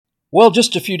Well,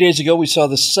 just a few days ago, we saw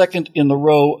the second in the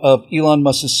row of Elon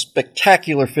Musk's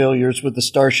spectacular failures with the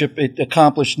Starship. It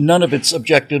accomplished none of its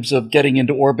objectives of getting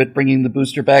into orbit, bringing the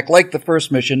booster back. Like the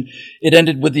first mission, it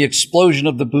ended with the explosion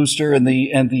of the booster and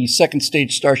the second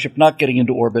stage Starship not getting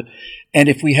into orbit. And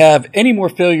if we have any more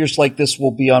failures like this,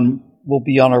 we'll be on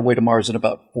our way to Mars in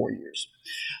about 4 years.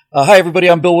 Hi, everybody.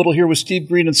 I'm Bill Whittle here with Steve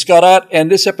Green and Scott Ott.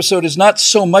 And this episode is not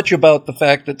so much about the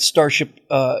fact that Starship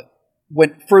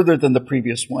went further than the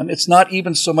previous one. It's not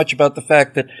even so much about the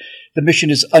fact that the mission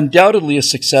is undoubtedly a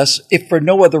success, if for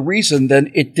no other reason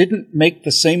than it didn't make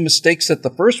the same mistakes that the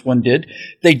first one did.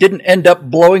 They didn't end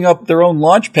up blowing up their own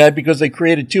launch pad because they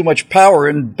created too much power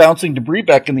and bouncing debris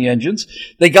back in the engines.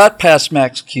 They got past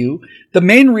max Q. The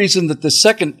main reason that the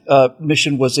second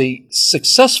mission was a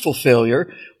successful failure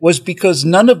was because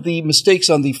none of the mistakes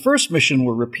on the first mission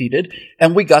were repeated,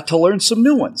 and we got to learn some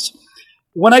new ones.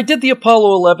 When I did the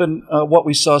Apollo 11 What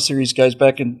We Saw series, guys,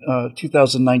 back in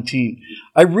 2019,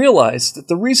 I realized that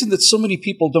the reason that so many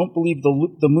people don't believe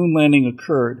the moon landing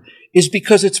occurred is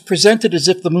because it's presented as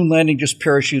if the moon landing just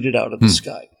parachuted out of the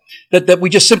sky. That we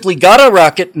just simply got a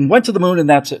rocket and went to the moon and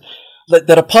that's it.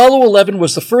 That Apollo 11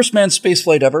 was the first manned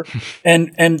spaceflight ever,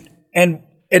 and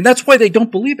that's why they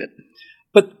don't believe it.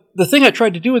 But the thing I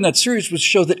tried to do in that series was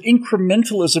show that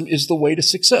incrementalism is the way to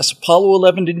success. Apollo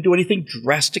 11 didn't do anything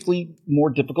drastically more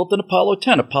difficult than Apollo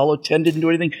 10. Apollo 10 didn't do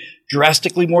anything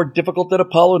drastically more difficult than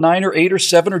Apollo 9 or 8 or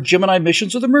 7 or Gemini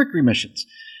missions or the Mercury missions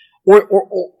or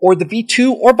the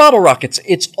V2 or bottle rockets.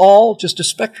 It's all just a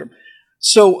spectrum.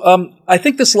 So I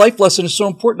think this life lesson is so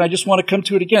important. I just want to come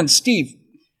to it again. Steve,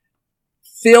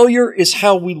 failure is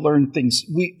how we learn things.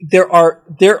 There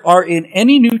are in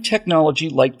any new technology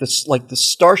like the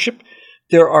Starship,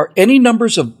 there are any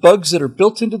numbers of bugs that are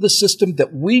built into the system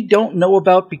that we don't know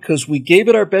about because we gave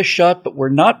it our best shot, but we're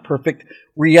not perfect.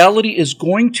 Reality is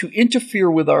going to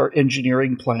interfere with our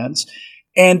engineering plans.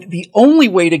 And the only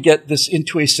way to get this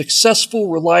into a successful,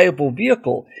 reliable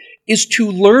vehicle is to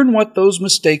learn what those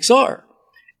mistakes are.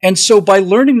 And so by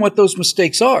learning what those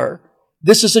mistakes are,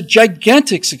 this is a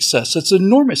gigantic success. It's an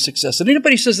enormous success. And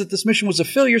anybody who says that this mission was a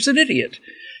failure is an idiot.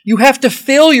 You have to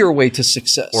fail your way to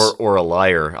success. Or a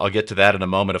liar. I'll get to that in a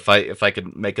moment if I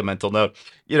could make a mental note.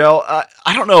 You know,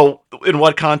 I don't know in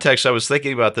what context I was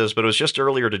thinking about this, but it was just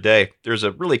earlier today. There's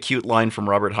a really cute line from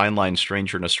Robert Heinlein's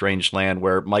Stranger in a Strange Land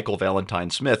where Michael Valentine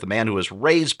Smith, a man who was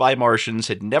raised by Martians,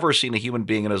 had never seen a human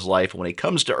being in his life, when he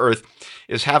comes to Earth,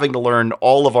 is having to learn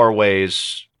all of our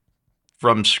ways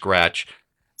from scratch.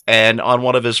 And on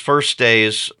one of his first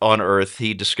days on Earth,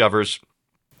 he discovers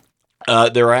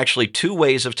there are actually two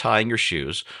ways of tying your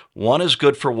shoes. One is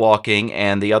good for walking,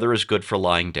 and the other is good for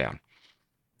lying down.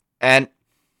 And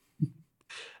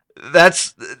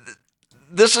this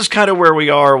is kind of where we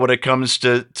are when it comes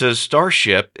to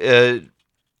Starship.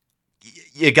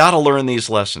 You got to learn these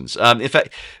lessons. In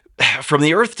fact, From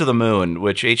the Earth to the Moon,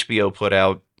 which HBO put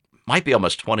out, might be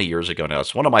almost 20 years ago now.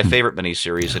 It's one of my favorite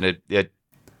miniseries, and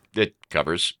it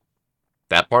covers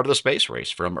that part of the space race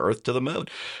from Earth to the Moon.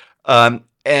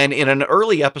 And in an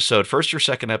early episode, first or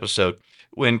second episode,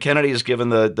 when Kennedy is given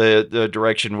the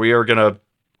direction, we are going to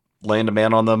land a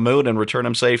man on the moon and return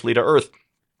him safely to Earth,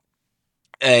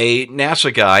 a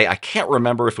NASA guy, I can't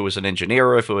remember if it was an engineer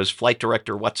or if it was flight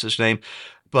director, what's his name,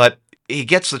 but he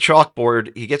gets the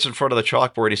chalkboard, he gets in front of the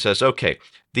chalkboard, he says, okay,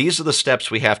 these are the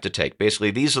steps we have to take. Basically,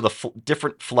 these are the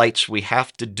different flights we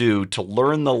have to do to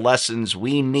learn the lessons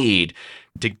we need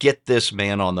to get this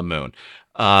man on the moon.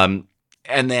 And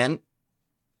then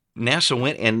NASA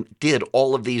went and did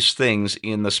all of these things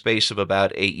in the space of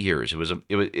about 8 years. It was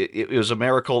a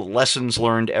miracle, lessons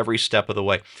learned every step of the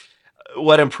way.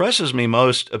 What impresses me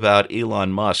most about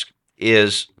Elon Musk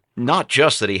is not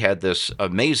just that he had this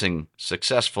amazing,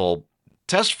 successful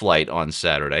test flight on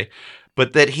Saturday,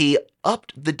 but that he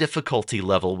upped the difficulty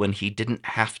level when he didn't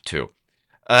have to.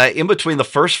 In between the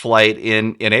first flight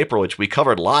in April, which we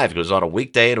covered live, it was on a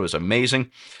weekday and it was amazing,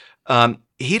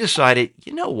 he decided,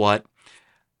 you know what?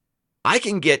 I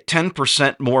can get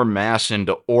 10% more mass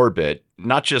into orbit,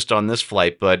 not just on this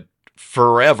flight, but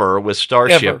forever with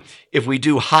Starship, if we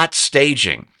do hot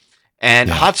staging. And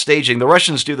hot staging, the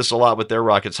Russians do this a lot with their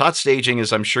rockets. Hot staging,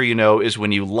 as I'm sure you know, is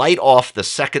when you light off the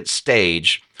second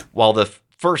stage while the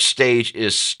first stage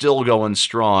is still going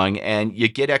strong, and you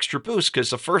get extra boost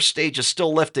because the first stage is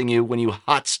still lifting you when you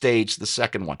hot stage the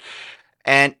second one.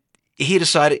 And he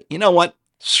decided, you know what?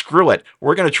 Screw it.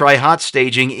 We're going to try hot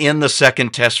staging in the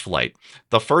second test flight.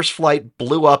 The first flight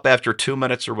blew up after 2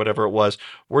 minutes or whatever it was.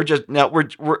 We're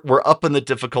up in the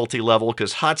difficulty level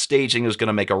because hot staging is going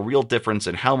to make a real difference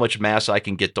in how much mass I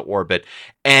can get to orbit.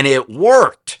 And it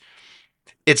worked.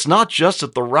 it's not just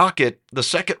that the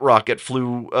second rocket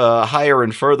flew higher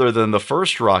and further than the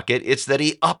first rocket. It's that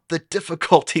he upped the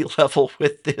difficulty level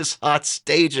with this hot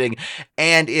staging,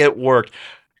 and it worked.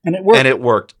 And it worked. And it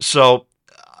worked. So,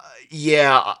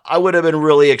 yeah, I would have been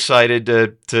really excited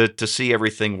to see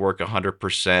everything work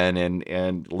 100%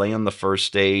 and land the first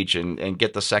stage and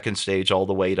get the second stage all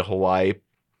the way to Hawaii.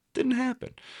 Didn't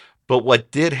happen. But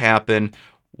what did happen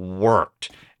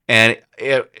worked. And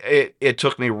it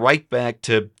took me right back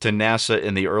to NASA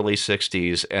in the early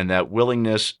 60s and that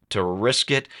willingness to risk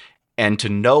it and to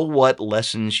know what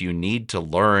lessons you need to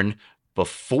learn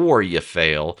before you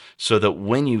fail so that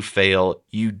when you fail,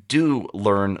 you do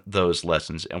learn those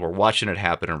lessons. And we're watching it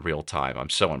happen in real time. I'm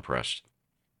so impressed.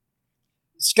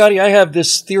 Scotty, I have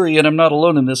this theory, and I'm not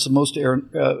alone in this. Most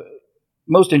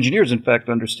engineers, in fact,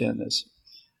 understand this.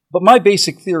 But my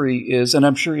basic theory is, and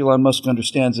I'm sure Elon Musk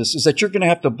understands this, is that you're going to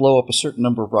have to blow up a certain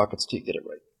number of rockets to get it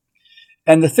right.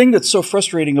 And the thing that's so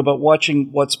frustrating about watching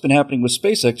what's been happening with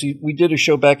SpaceX, we did a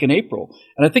show back in April,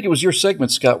 and I think it was your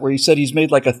segment, Scott, where he said he's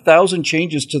made like 1,000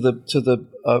 changes to the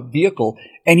vehicle,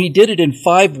 and he did it in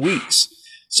 5 weeks.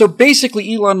 So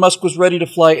basically, Elon Musk was ready to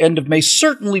fly end of May.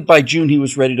 Certainly by June, he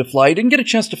was ready to fly. He didn't get a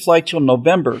chance to fly till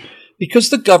November,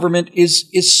 because the government is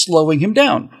slowing him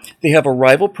down. They have a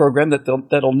rival program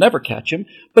that'll never catch him,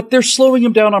 but they're slowing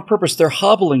him down on purpose. They're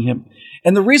hobbling him.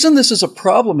 And the reason this is a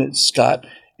problem, Scott,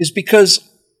 is because,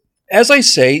 as I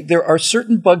say, there are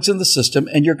certain bugs in the system,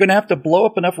 and you're going to have to blow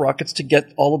up enough rockets to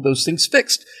get all of those things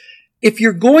fixed. If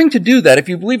you're going to do that, if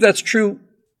you believe that's true,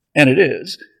 and it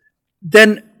is,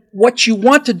 then what you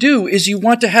want to do is you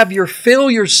want to have your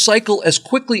failures cycle as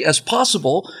quickly as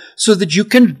possible so that you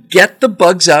can get the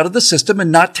bugs out of the system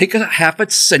and not take a half a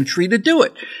century to do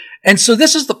it. And so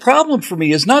this is the problem for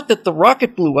me, is not that the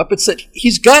rocket blew up, it's that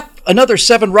he's got another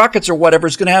 7 rockets or whatever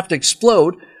is going to have to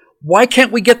explode. Why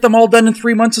can't we get them all done in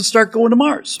 3 months and start going to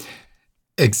Mars?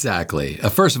 Exactly.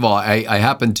 First of all, I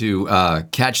happened to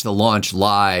catch the launch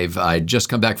live. I'd just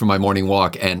come back from my morning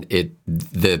walk, and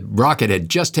the rocket had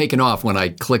just taken off when I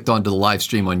clicked onto the live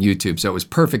stream on YouTube. So it was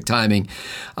perfect timing.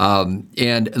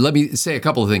 And let me say a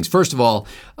couple of things. First of all,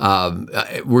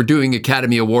 we're doing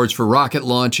Academy Awards for rocket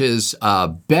launches.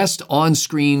 Best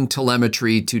on-screen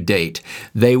telemetry to date.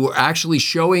 They were actually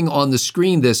showing on the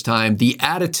screen this time the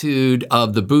attitude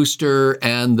of the booster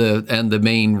and the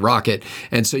main rocket,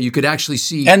 and so you could actually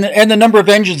see and the number of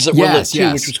engines that were lit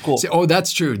too, which was cool. So,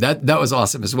 that's true. That was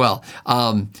awesome as well.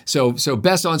 So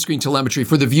best on-screen telemetry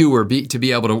for the viewer to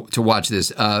be able to watch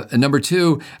this. Number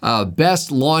 2,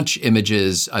 best launch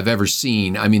images I've ever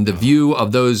seen. I mean, the view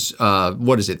of those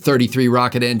 33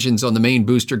 rocket engines on the main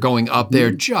booster going up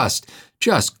there, just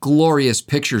glorious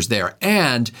pictures there.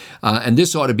 And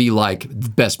this ought to be like the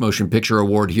Best Motion Picture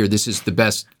Award here. This is the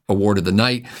best award of the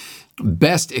night.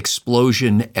 Best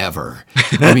explosion ever.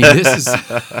 I mean,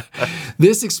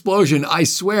 this explosion, I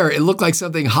swear, it looked like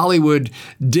something Hollywood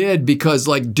did because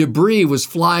like debris was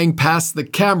flying past the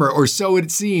camera, or so it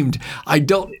seemed.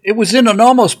 It was in an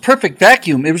almost perfect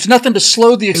vacuum. There was nothing to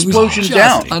slow the explosion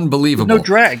down. Unbelievable. No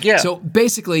drag, yeah. So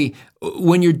basically,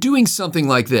 when you're doing something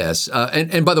like this,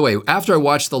 and by the way, after I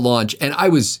watched the launch, and I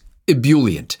was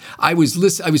ebullient. I was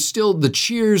still, the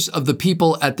cheers of the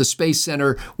people at the Space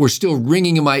Center were still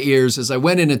ringing in my ears as I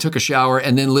went in and took a shower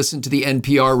and then listened to the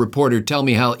NPR reporter tell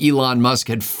me how Elon Musk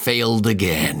had failed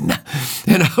again.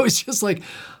 And I was just like,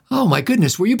 oh my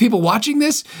goodness, were you people watching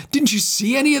this? Didn't you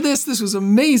see any of this? This was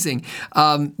amazing.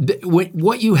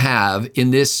 What you have in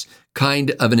this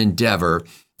kind of an endeavor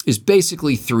is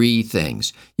basically 3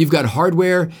 things. You've got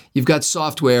hardware, you've got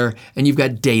software, and you've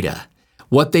got data.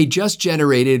 What they just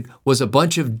generated was a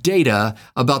bunch of data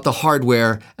about the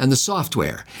hardware and the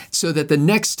software, so that the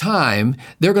next time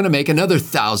they're going to make another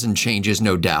 1,000 changes,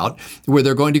 no doubt, where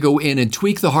they're going to go in and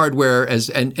tweak the hardware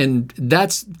and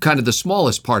that's kind of the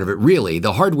smallest part of it, really.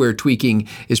 The hardware tweaking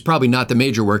is probably not the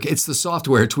major work. It's the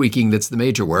software tweaking that's the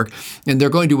major work. And they're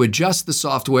going to adjust the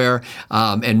software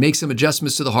and make some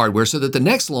adjustments to the hardware so that the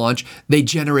next launch, they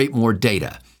generate more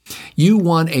data. You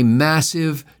want a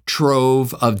massive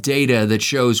trove of data that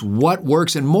shows what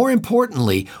works and, more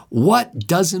importantly, what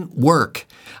doesn't work.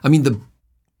 I mean,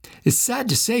 it's sad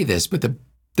to say this, but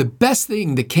the best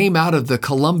thing that came out of the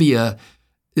Columbia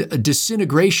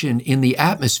disintegration in the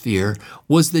atmosphere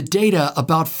was the data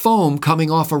about foam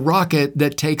coming off a rocket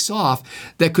that takes off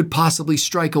that could possibly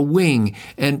strike a wing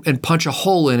and punch a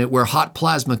hole in it where hot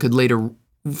plasma could later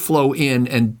flow in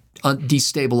and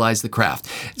destabilize the craft.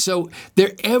 So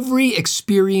every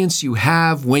experience you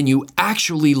have when you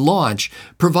actually launch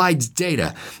provides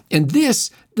data. And this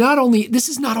this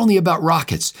is not only about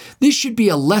rockets. This should be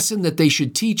a lesson that they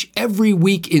should teach every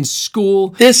week in school.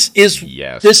 This is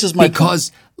my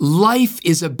because life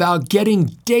is about getting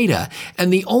data,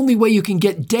 and the only way you can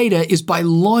get data is by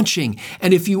launching.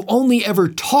 And if you only ever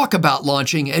talk about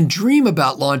launching and dream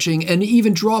about launching and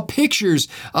even draw pictures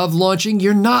of launching,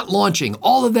 you're not launching.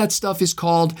 All of that stuff is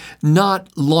called not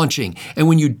launching. And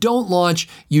when you don't launch,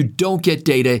 you don't get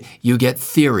data, you get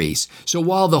theories. So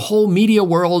while the whole media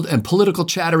world and political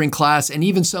chattering class and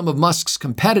even some of Musk's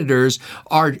competitors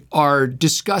are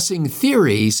discussing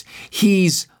theories,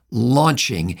 he's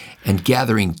launching and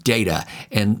gathering data,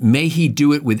 and may he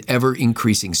do it with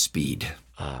ever-increasing speed.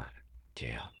 Yeah.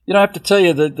 You know, I have to tell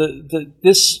you that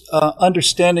this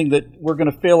understanding that we're going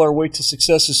to fail our way to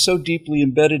success is so deeply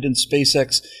embedded in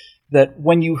SpaceX that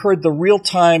when you heard the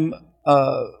real-time,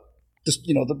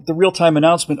 the real-time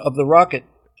announcement of the rocket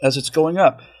as it's going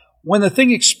up, when the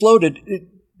thing exploded,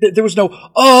 there was no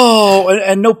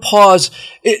and no pause.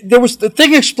 The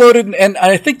thing exploded, and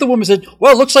I think the woman said,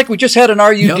 "Well, it looks like we just had an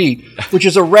RUD, which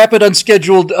is a rapid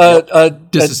unscheduled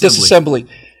disassembly."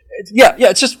 Yeah,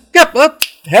 it's just well,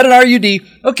 had an RUD.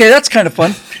 Okay, that's kind of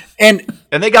fun. And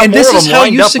they got more of them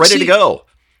lined up, ready to go. Of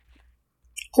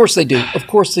course they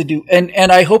do.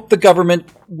 And I hope the government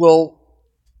will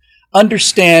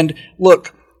understand.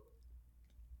 Look.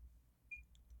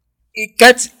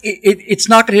 It's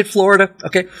not going to hit Florida,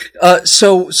 okay?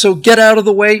 So get out of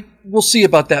the way. We'll see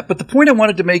about that. But the point I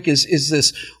wanted to make is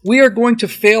this: we are going to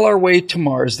fail our way to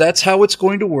Mars. That's how it's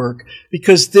going to work,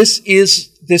 because this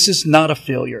is not a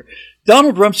failure.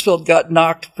 Donald Rumsfeld got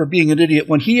knocked for being an idiot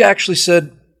when he actually he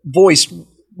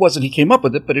came up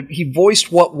with it, but he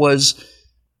voiced what was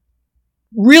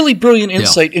really brilliant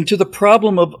insight into the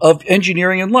problem of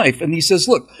engineering and life. And he says,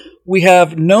 look, we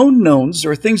have known knowns.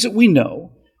 There are things that we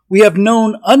know. We have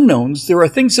known unknowns. There are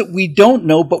things that we don't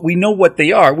know, but we know what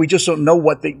they are. We just don't know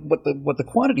what the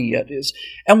quantity yet is.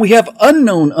 And we have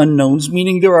unknown unknowns,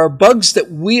 meaning there are bugs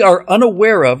that we are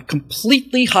unaware of,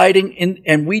 completely hiding in,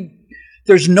 and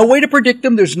there's no way to predict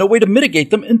them. There's no way to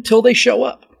mitigate them until they show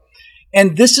up.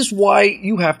 And this is why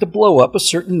you have to blow up a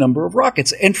certain number of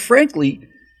rockets. And frankly,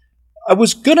 I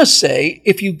was going to say,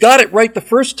 if you got it right the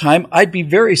first time, I'd be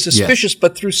very suspicious. Yes.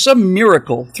 But through some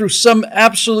miracle, through some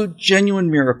absolute genuine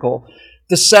miracle,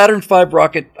 the Saturn V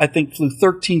rocket, I think, flew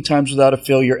 13 times without a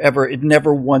failure ever. It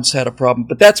never once had a problem.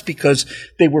 But that's because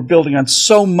they were building on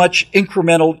so much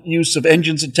incremental use of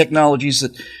engines and technologies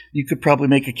that you could probably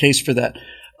make a case for that.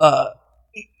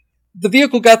 The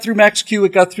vehicle got through max Q.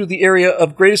 It got through the area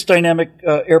of greatest dynamic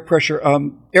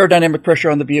aerodynamic pressure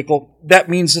on the vehicle. That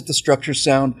means that the structure's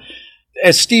sound.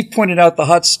 As Steve pointed out, the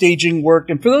hot staging worked.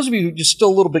 And for those of you who are just still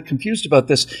a little bit confused about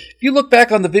this, if you look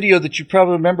back on the video that you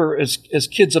probably remember as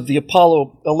kids of the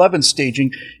Apollo 11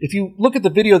 staging, if you look at the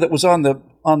video that was on this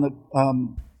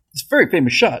very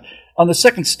famous shot on the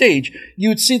second stage, you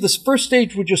would see this first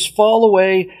stage would just fall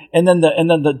away, and then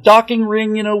the docking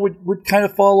ring, would kind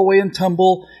of fall away and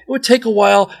tumble. It would take a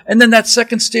while, and then that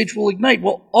second stage will ignite.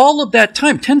 Well, all of that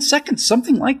time, 10 seconds,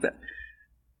 something like that.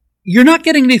 You're not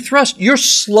getting any thrust. You're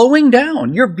slowing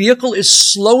down. Your vehicle is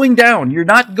slowing down. You're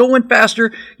not going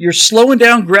faster. You're slowing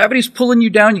down. Gravity's pulling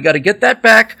you down. You got to get that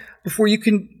back before you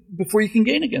can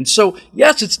gain again. So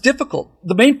yes, it's difficult.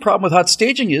 The main problem with hot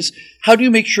staging is how do you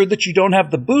make sure that you don't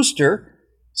have the booster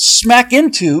smack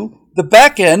into the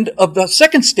back end of the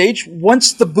second stage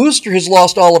once the booster has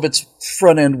lost all of its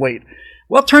front end weight?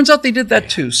 Well, it turns out they did that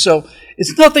too. So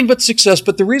it's nothing but success.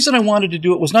 But the reason I wanted to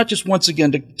do it was not just once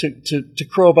again to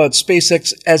crow about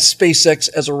SpaceX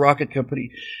as a rocket company.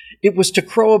 It was to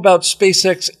crow about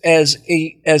SpaceX as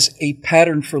a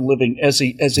pattern for living, as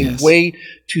a yes. way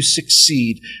to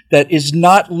succeed that is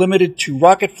not limited to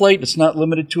rocket flight. It's not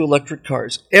limited to electric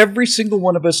cars. Every single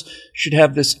one of us should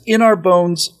have this in our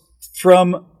bones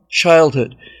from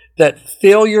childhood, that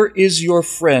failure is your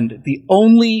friend. The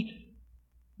only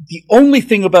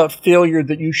thing about failure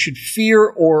that you should fear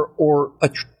or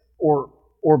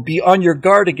be on your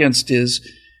guard against is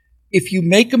if you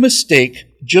make a mistake,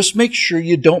 just make sure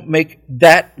you don't make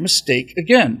that mistake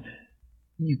again.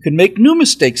 You can make new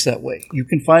mistakes that way. You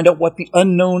can find out what the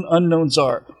unknowns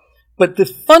are. But the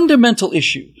fundamental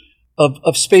issue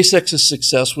of SpaceX's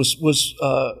success was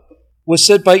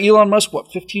said by Elon Musk,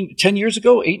 10 years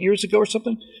ago, 8 years ago or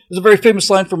something? There's a very famous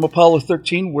line from Apollo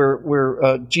 13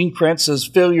 where Gene Kranz says,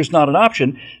 failure's not an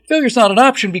option. Failure's not an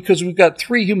option because we've got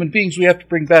 3 human beings we have to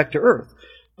bring back to Earth.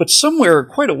 But somewhere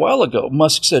quite a while ago,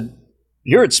 Musk said,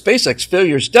 here at SpaceX,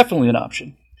 failure is definitely an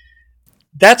option.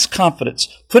 That's confidence.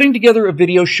 Putting together a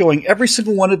video showing every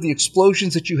single one of the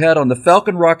explosions that you had on the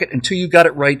Falcon rocket until you got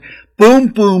it right. Boom,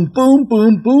 boom, boom,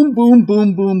 boom, boom, boom,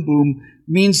 boom, boom, boom.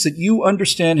 means that you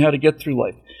understand how to get through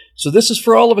life. So this is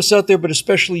for all of us out there, but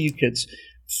especially you kids.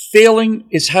 Failing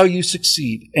is how you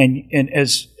succeed. And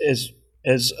as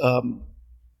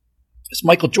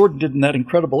Michael Jordan did in that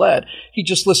incredible ad, he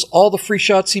just lists all the free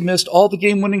shots he missed, all the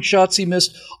game-winning shots he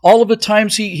missed, all of the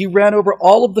times he ran over,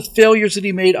 all of the failures that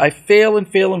he made. I fail and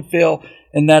fail and fail,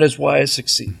 and that is why I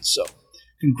succeed. So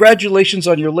congratulations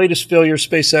on your latest failure,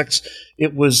 SpaceX.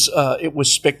 It was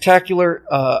spectacular.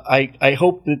 I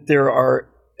hope that there are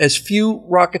as few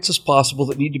rockets as possible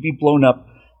that need to be blown up.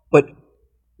 But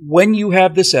when you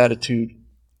have this attitude,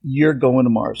 you're going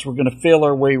to Mars. We're going to fail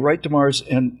our way right to Mars.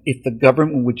 And if the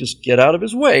government would just get out of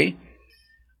his way,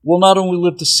 we'll not only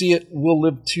live to see it, we'll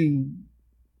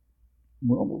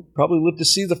probably live to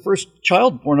see the first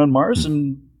child born on Mars,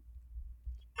 and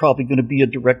probably going to be a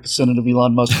direct descendant of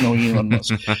Elon Musk, knowing Elon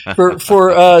Musk.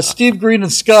 For Steve Green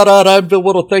and Scott Ott, I'm Bill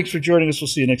Whittle. Thanks for joining us. We'll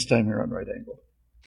see you next time here on Right Angle.